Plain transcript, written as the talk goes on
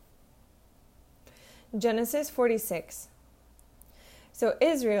Genesis 46. So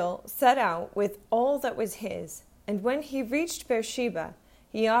Israel set out with all that was his, and when he reached Beersheba,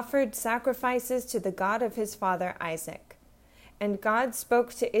 he offered sacrifices to the God of his father Isaac. And God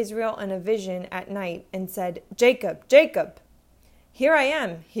spoke to Israel in a vision at night and said, "Jacob, Jacob." "Here I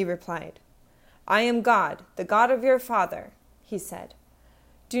am," he replied. "I am God, the God of your father," he said.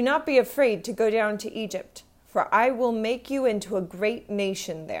 "Do not be afraid to go down to Egypt, for I will make you into a great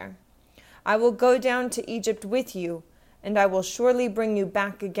nation there. I will go down to Egypt with you, and I will surely bring you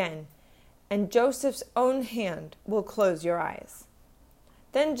back again, and Joseph's own hand will close your eyes."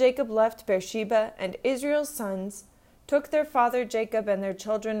 Then Jacob left Beersheba, and Israel's sons took their father Jacob and their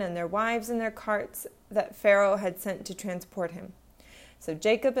children and their wives and their carts that Pharaoh had sent to transport him. So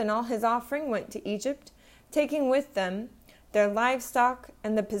Jacob and all his offering went to Egypt, taking with them their livestock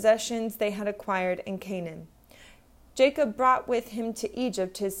and the possessions they had acquired in Canaan. Jacob brought with him to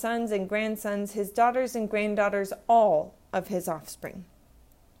Egypt his sons and grandsons, his daughters and granddaughters, all of his offspring.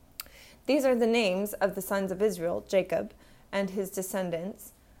 These are the names of the sons of Israel, Jacob, and his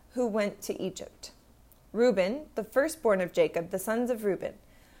descendants, who went to Egypt. Reuben, the firstborn of Jacob, the sons of Reuben: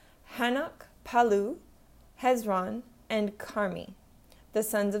 Hanok, Palu, Hezron, and Carmi. The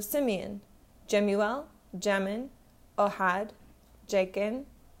sons of Simeon: Jemuel, Jamin, Ohad, Jachin,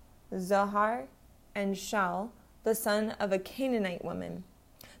 Zohar, and Shaul, the son of a Canaanite woman.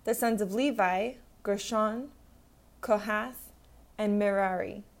 The sons of Levi: Gershon, Kohath, and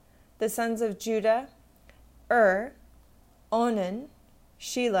Merari. The sons of Judah: Onan,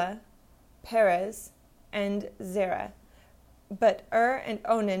 Shelah, Perez, and Zerah. But and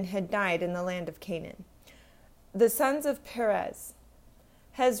Onan had died in the land of Canaan. The sons of Perez: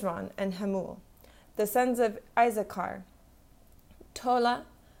 Hezron and Hamul. The sons of Issachar: Tola,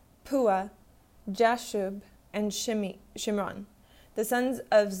 Pua, Jashub, and Shimron. The sons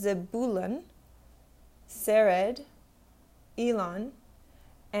of Zebulun: Sered, Elon,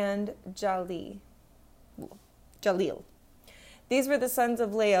 and Jalil. These were the sons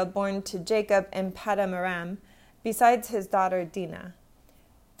of Leah born to Jacob in Paddan Aram, besides his daughter Dinah.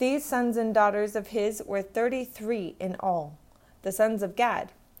 These sons and daughters of his were 33 in all. The sons of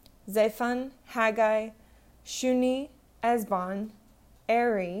Gad: Zephon, Haggai, Shuni, Esbon,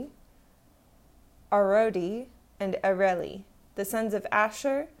 Eri, Arodi, and Areli. The sons of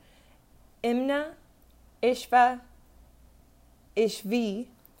Asher: Imnah, Ishva, Ishvi,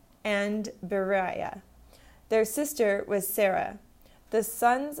 and Beriah. Their sister was Sarah. The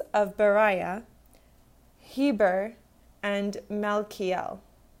sons of Beriah: Heber and Malchiel.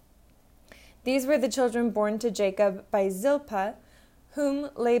 These were the children born to Jacob by Zilpah, whom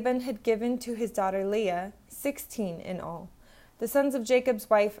Laban had given to his daughter Leah, 16 in all. The sons of Jacob's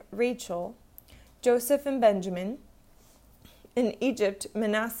wife Rachel: Joseph and Benjamin. In Egypt,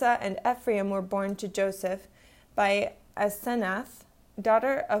 Manasseh and Ephraim were born to Joseph by Asenath,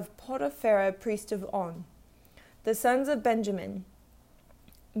 daughter of Potiphera, priest of On. The sons of Benjamin: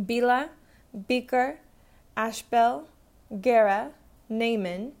 Bela, Becher, Ashbel, Gera,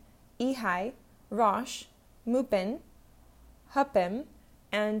 Naaman, Ehi, Rosh, Mupin, Huppim,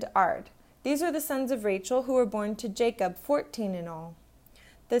 and Ard. These are the sons of Rachel who were born to Jacob, 14 in all.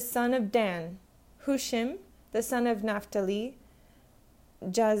 The son of Dan: Hushim. The son of Naphtali: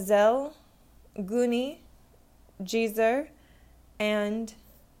 Jazel, Guni, Jezer, and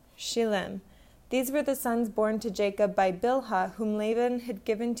Shilem. These were the sons born to Jacob by Bilhah, whom Laban had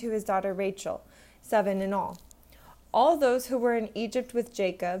given to his daughter Rachel, 7 in all. All those who were in Egypt with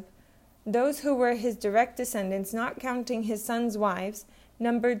Jacob, those who were his direct descendants, not counting his sons' wives,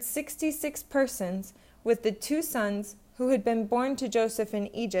 numbered 66 persons, with the 2 sons who had been born to Joseph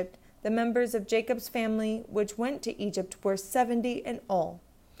in Egypt. The members of Jacob's family which went to Egypt were 70 in all.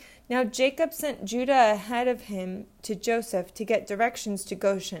 Now Jacob sent Judah ahead of him to Joseph to get directions to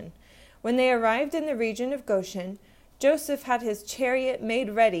Goshen. When they arrived in the region of Goshen, Joseph had his chariot made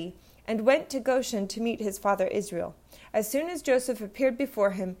ready and went to Goshen to meet his father Israel. As soon as Joseph appeared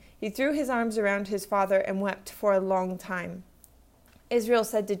before him, he threw his arms around his father and wept for a long time. Israel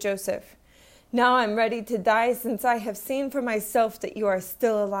said to Joseph, "Now I am ready to die, since I have seen for myself that you are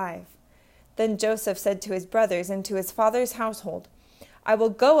still alive." Then Joseph said to his brothers and to his father's household, "I will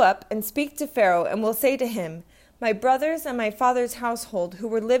go up and speak to Pharaoh, and will say to him, 'My brothers and my father's household, who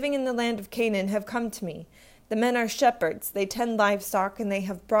were living in the land of Canaan, have come to me. The men are shepherds, they tend livestock, and they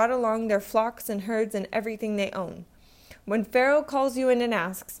have brought along their flocks and herds and everything they own. When Pharaoh calls you in and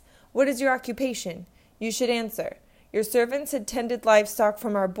asks, "What is your occupation?" you should answer, "Your servants had tended livestock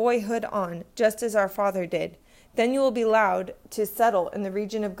from our boyhood on, just as our father did." Then you will be allowed to settle in the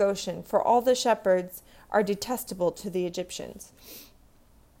region of Goshen, for all the shepherds are detestable to the Egyptians.